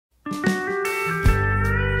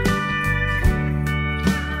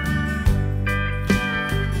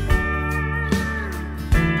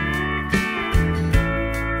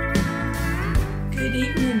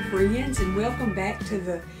welcome back to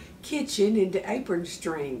the kitchen and to Apron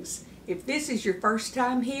Strings. If this is your first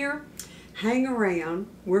time here, hang around.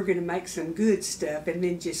 We're going to make some good stuff and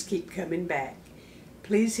then just keep coming back.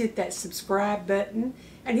 Please hit that subscribe button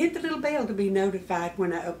and hit the little bell to be notified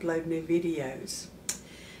when I upload new videos.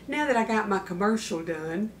 Now that I got my commercial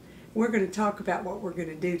done, we're going to talk about what we're going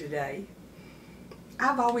to do today.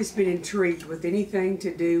 I've always been intrigued with anything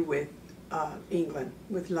to do with England,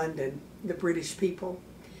 with London, the British people.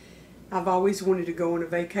 I've always wanted to go on a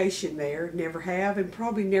vacation there, never have and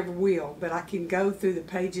probably never will, but I can go through the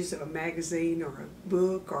pages of a magazine or a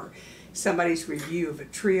book or somebody's review of a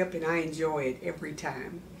trip and I enjoy it every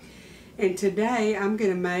time. And today I'm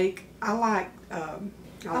going to make, I like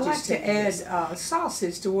to add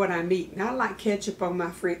sauces to what I'm eating. I like ketchup on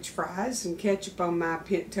my French fries and ketchup on my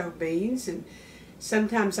pinto beans, and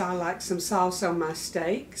sometimes I like some sauce on my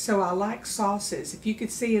steak, so I like sauces. If you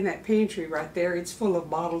could see in that pantry right there, it's full of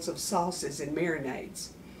bottles of sauces and marinades.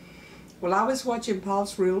 Well, I was watching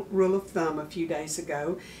Paul's Rule of Thumb a few days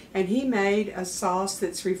ago, and he made a sauce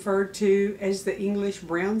that's referred to as the English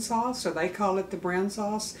brown sauce, or they call it the brown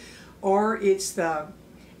sauce, or it's the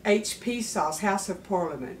HP sauce, House of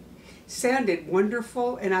Parliament. Sounded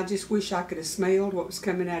wonderful, and I just wish I could have smelled what was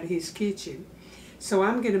coming out of his kitchen. So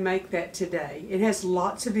I'm going to make that today. It has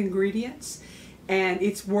lots of ingredients and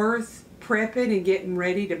it's worth prepping and getting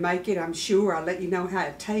ready to make it, I'm sure. I'll let you know how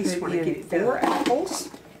it tastes when I get it done. 4 apples,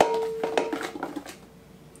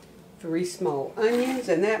 3 small onions,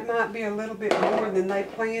 and that might be a little bit more than they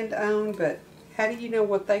planned on, but how do you know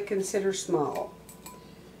what they consider small?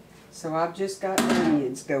 So I've just got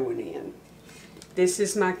onions going in. This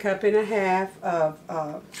is my 1.5 cups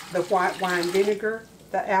of the white wine vinegar,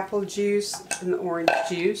 the apple juice, and the orange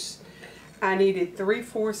juice. I needed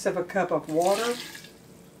 3/4 cup of water.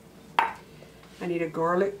 I need a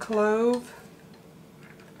garlic clove.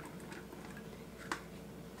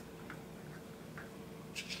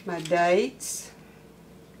 My dates.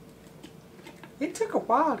 It took a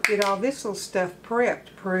while to get all this little stuff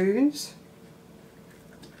prepped. Prunes.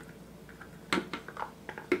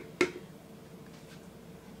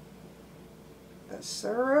 The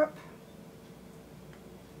syrup.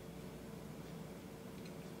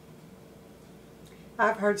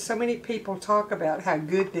 I've heard so many people talk about how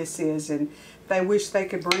good this is and they wish they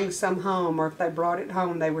could bring some home, or if they brought it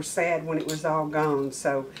home they were sad when it was all gone.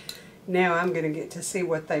 So now I'm going to get to see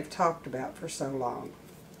what they've talked about for so long.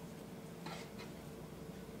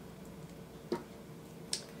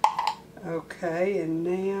 Okay, and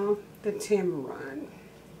now the tamarind.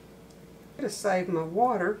 I'm going to save my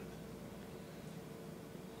water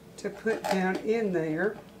to put down in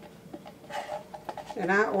there. And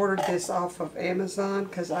I ordered this off of Amazon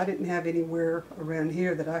because I didn't have anywhere around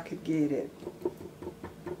here that I could get it.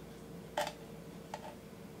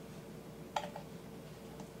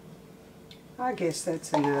 I guess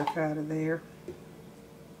that's enough out of there.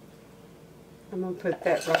 I'm going to put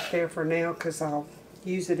that right there for now because I'll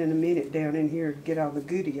use it in a minute down in here to get all the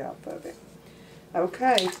goodie off of it.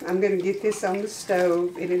 Okay, I'm going to get this on the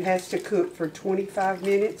stove and it has to cook for 25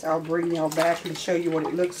 minutes. I'll bring y'all back and show you what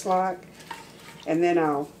it looks like. And then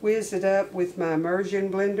I'll whiz it up with my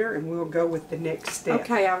immersion blender and we'll go with the next step.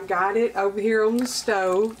 Okay, I've got it over here on the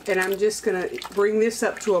stove and I'm just going to bring this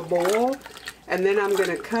up to a boil and then I'm going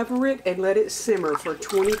to cover it and let it simmer for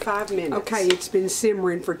 25 minutes. Okay, it's been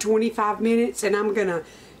simmering for 25 minutes and I'm going to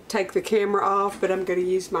take the camera off, but I'm going to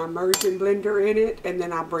use my immersion blender in it and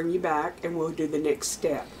then I'll bring you back and we'll do the next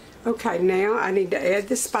step. Okay, now I need to add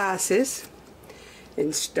the spices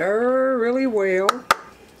and stir really well.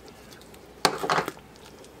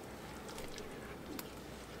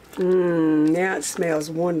 Now it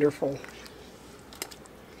smells wonderful.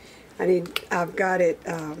 I've got it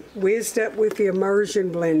whizzed up with the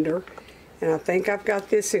immersion blender, and I think I've got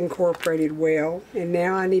this incorporated well. And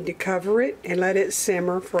now I need to cover it and let it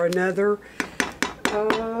simmer for another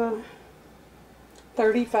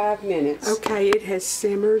 35 minutes. Okay, it has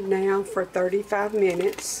simmered now for 35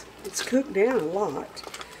 minutes. It's cooked down a lot.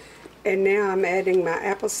 And now I'm adding my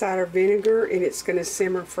apple cider vinegar and it's going to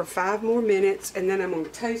simmer for 5 more minutes and then I'm going to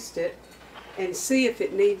taste it and see if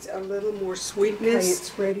it needs a little more sweetness. Okay,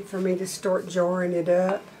 it's ready for me to start jarring it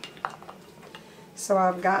up. So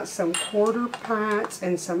I've got some 1/4 pints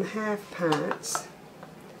and some 1/2 pints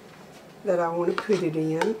that I want to put it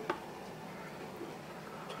in.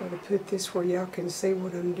 Try to put this where y'all can see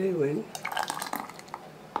what I'm doing.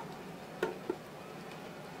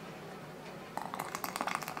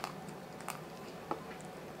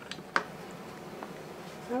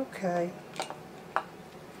 Okay.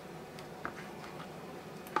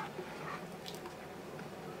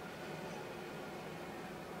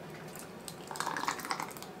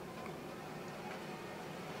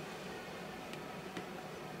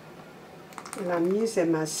 And I'm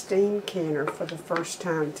using my steam canner for the first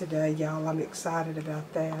time today, y'all. I'm excited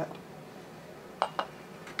about that.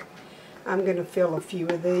 I'm going to fill a few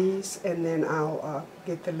of these, and then I'll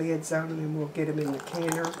get the lids on them, and we'll get them in the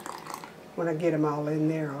canner. When I get them all in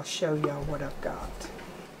there, I'll show y'all what I've got.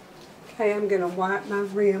 Okay, I'm going to wipe my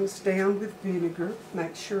rims down with vinegar.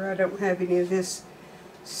 Make sure I don't have any of this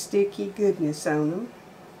sticky goodness on them.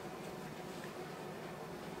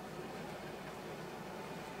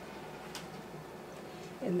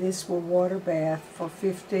 And this will water bath for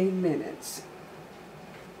 15 minutes.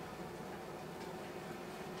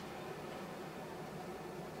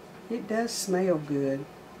 It does smell good.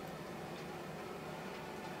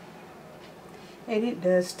 And it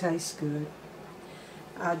does taste good.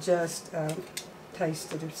 I just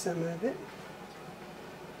tasted some of it.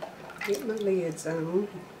 Get my lids on.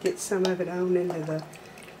 Get some of it on into the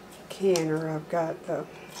canner. I've got the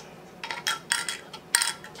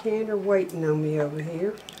canner waiting on me over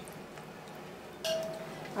here.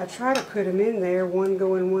 I try to put them in there, one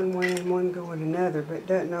going one way and one going another, but it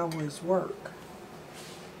doesn't always work.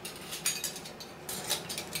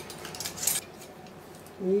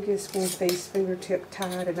 And you just want these fingertip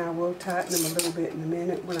tight, and I will tighten them a little bit in a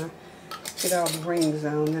minute when I get all the rings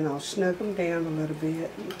on. Then I'll snug them down a little bit.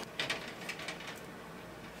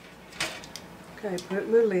 Okay, put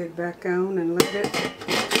my lid back on and let it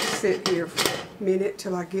sit here for a minute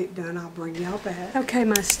till I get done. I'll bring y'all back. Okay,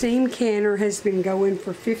 my steam canner has been going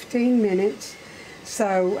for 15 minutes,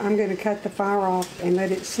 so I'm going to cut the fire off and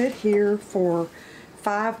let it sit here for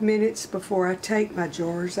 5 minutes before I take my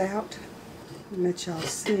jars out. And let y'all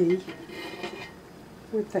see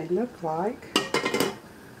what they look like.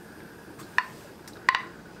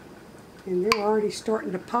 And they're already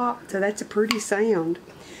starting to pop, so that's a pretty sound.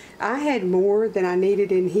 I had more than I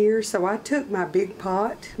needed in here, so I took my big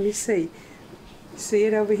pot. Let me see. See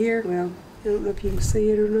it over here? Well, I don't know if you can see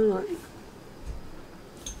it or not.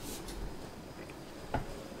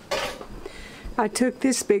 I took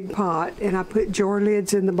this big pot and I put jar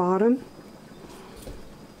lids in the bottom.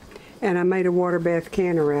 And I made a water bath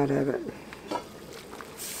canner out of it.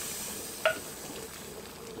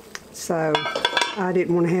 So I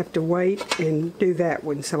didn't want to have to wait and do that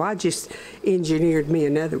one, so I just engineered me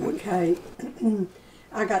another one. Okay,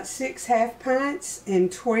 I got 6 half pints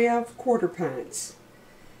and 12 quarter pints.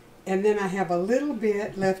 And then I have a little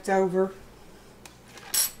bit left over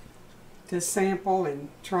to sample and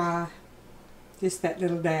try. Just that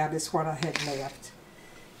little dab is what I had left.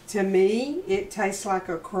 To me, it tastes like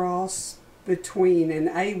a cross between an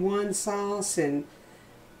A1 sauce and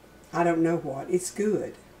I don't know what. It's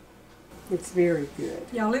good. It's very good.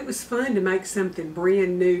 Y'all, it was fun to make something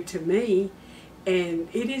brand new to me, and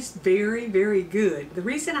it is very, very good. The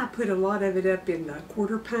reason I put a lot of it up in the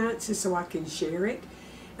quarter pints is so I can share it,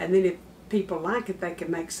 and then if people like it, they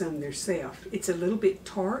can make some themselves. It's a little bit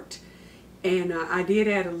tart, and I did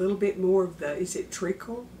add a little bit more of the, is it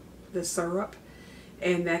treacle? The syrup.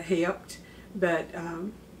 And that helped, but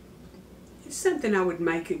it's something I would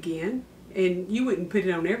make again. And you wouldn't put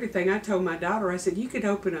it on everything. I told my daughter, I said, you could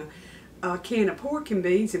open a can of pork and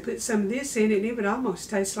beans and put some of this in it, and it would almost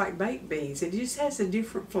taste like baked beans. It just has a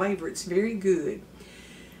different flavor. It's very good.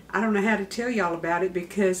 I don't know how to tell y'all about it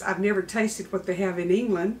because I've never tasted what they have in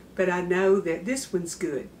England, but I know that this one's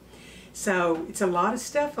good. So it's a lot of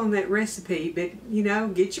stuff on that recipe, but you know,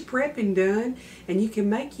 get your prepping done and you can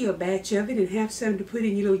make you a batch of it and have some to put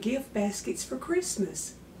in your little gift baskets for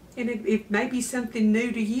Christmas. And it may be something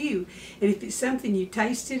new to you. And if it's something you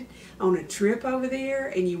tasted on a trip over there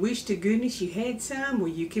and you wish to goodness you had some, well,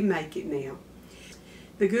 you can make it now.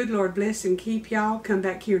 The good Lord bless and keep y'all. Come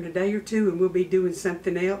back here in a day or two and we'll be doing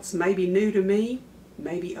something else, maybe new to me,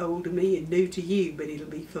 maybe old to me and new to you, but it'll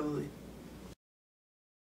be fun.